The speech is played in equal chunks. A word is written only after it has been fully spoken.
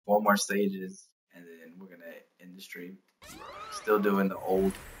4 more stages, and then we're gonna end the stream. Still doing the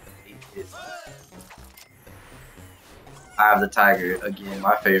old 8-bit. I have the tiger again,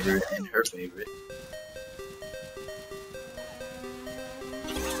 my favorite and her favorite.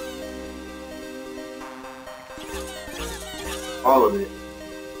 All of it.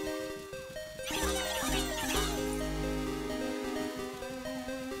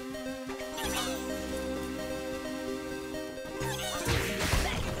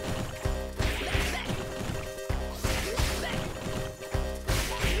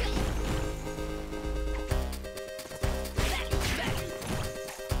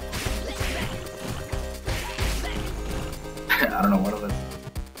 I don't know what it is.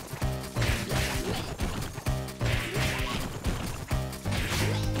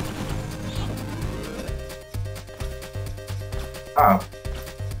 Oh.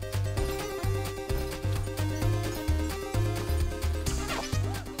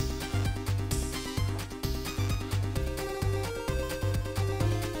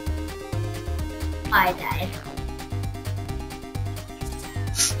 I died.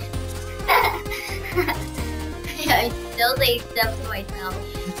 I still say stuff to myself.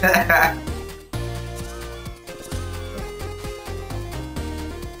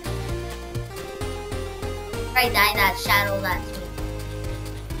 I died that shadow that too.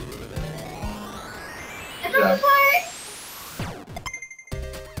 Yeah.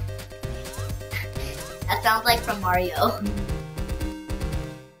 That sounds like from Mario.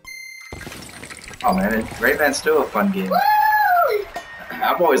 Oh man, Rayman's still a fun game. Woo!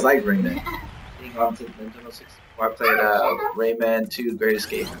 I've always liked Rayman. Being on to Nintendo 64, I played Rayman 2 Great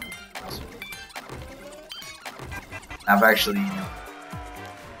Escape. I've actually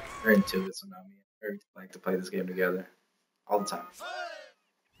very into it, so now me and her like to play this game together all the time.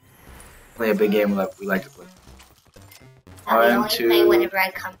 Play a big game we like to play. I only play whenever I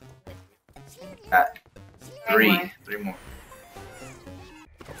come. Three more.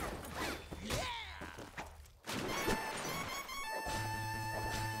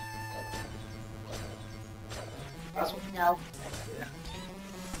 No. Yeah.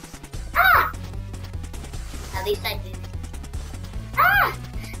 Ah! At least I did. Ah!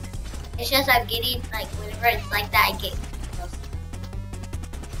 It's just I'm getting, like, whenever it's like that, I get close.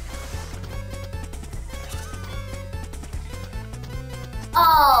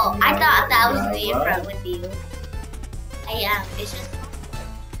 Oh, I thought that was me in front with you. I am. It's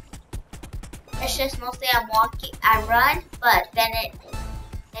just mostly I'm walking, I run, but then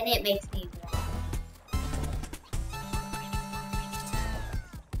it makes me run.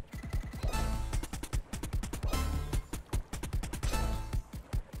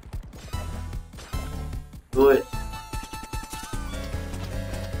 Do it.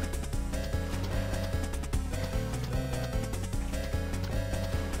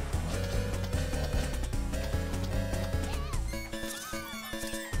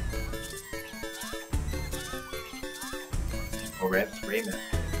 Oh, Rayman.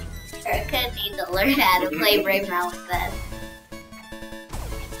 Erica needs to learn how to play Rayman with us.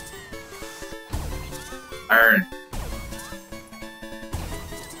 Earn.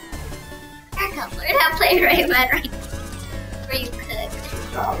 Erica, learn how to play Rayman right before you cook.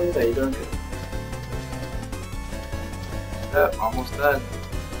 Good job, Rayman. You're doing good. Yep, almost done.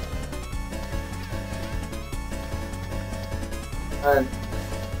 Done.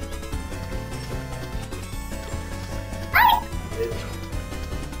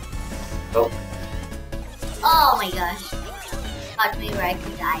 Oh. Oh my gosh. Watch me where I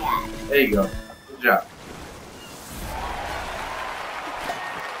could die at. There you go. Good job.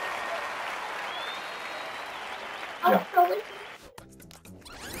 Yeah.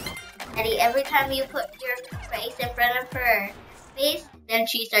 Eddie, every time you put your face in front of her face, then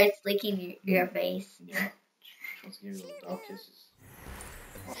she starts licking your face. Yeah. Let's give you little dog kisses.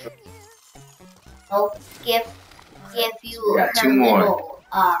 Oh, give you We got her 2 more. little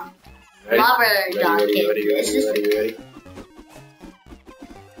Ready? lover dog Ready? kisses.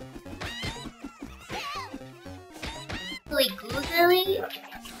 Really googly.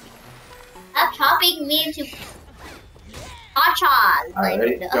 Stop chopping me into cha-chas. Alright, Like,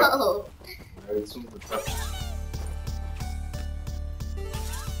 ready? no. Go. Alright, this one's the toughest.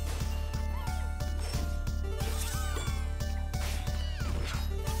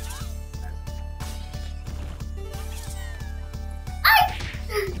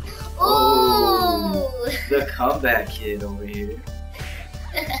 Ooh. The comeback kid over here.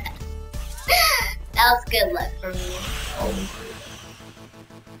 That was good luck for me. Oh,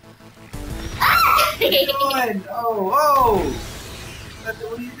 What what are you doing? Oh! What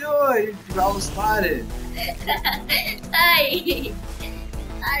are you doing? You're all sliding. Hi.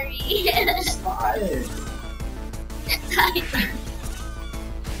 Sorry. Fine.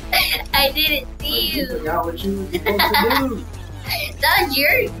 I didn't see You you. forgot what you were supposed to do. That was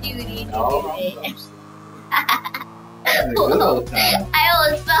your duty to No, do it. Having a good old time. I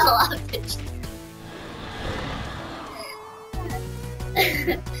almost fell off the chair.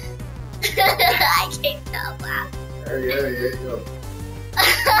 I can't stop laughing. Hurry, here you go.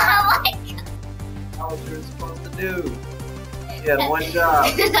 Oh my How was you supposed to do? You had one job.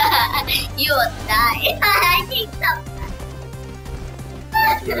 god. You will die. I can't stop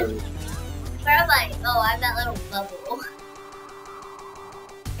laughing. Where am I? Oh, I'm that little bubble.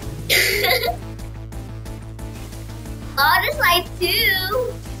 Oh, this life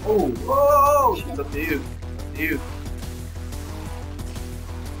too. Oh, whoa! It's up to you. It's up to you.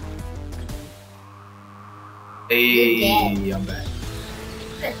 Hey, I'm back.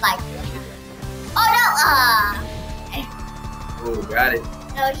 It's like oh no! Oh, got it.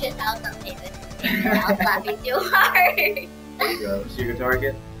 No, it's just I was not paying attention. I was laughing too hard. There you go. See your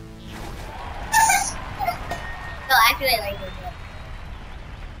target? No, actually, I like it.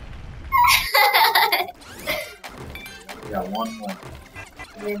 We got one more.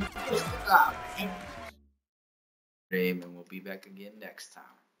 And then push the glove and Dream, and we'll be back again next time.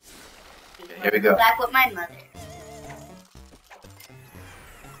 Okay, here we go. back with my mother.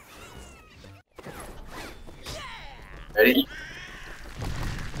 Ready?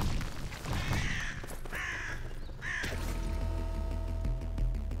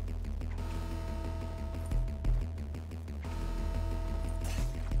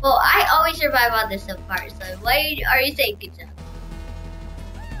 Well, I always survive on this part, so why are you saying good job?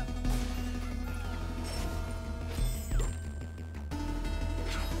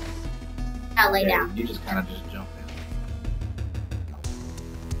 Now lay down. You just kind of just jump in.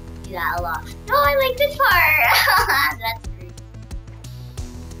 Do that a lot. No, I like this part. That's great.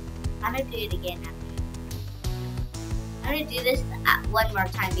 I'm gonna do it again after. I'm gonna do this one more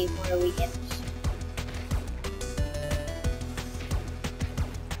time before we get this.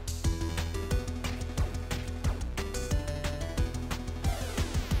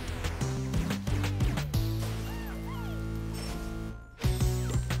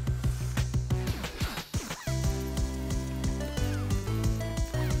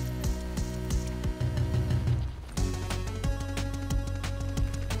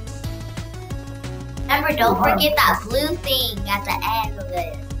 Remember, don't forget that blue thing at the end of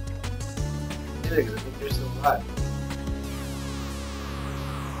it. Yeah, because I think you're still alive.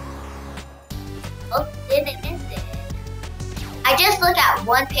 Oh, didn't miss it. I just look at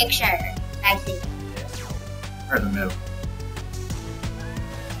one picture. I see. Yeah. We're in the middle.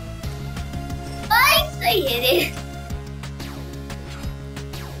 I see it.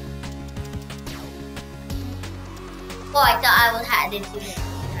 Oh, I thought I was had it too.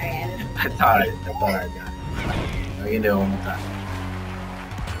 Sorry, I thought I got it. No, you can do it one more time.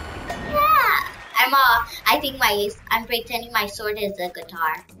 yeah. I think I'm pretending my sword is a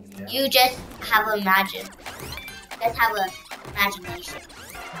guitar. Yeah. You just have imagination. Just have a imagination.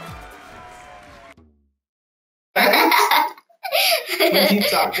 What are you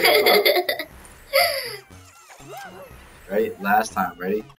talking about? Ready? Last time. Ready?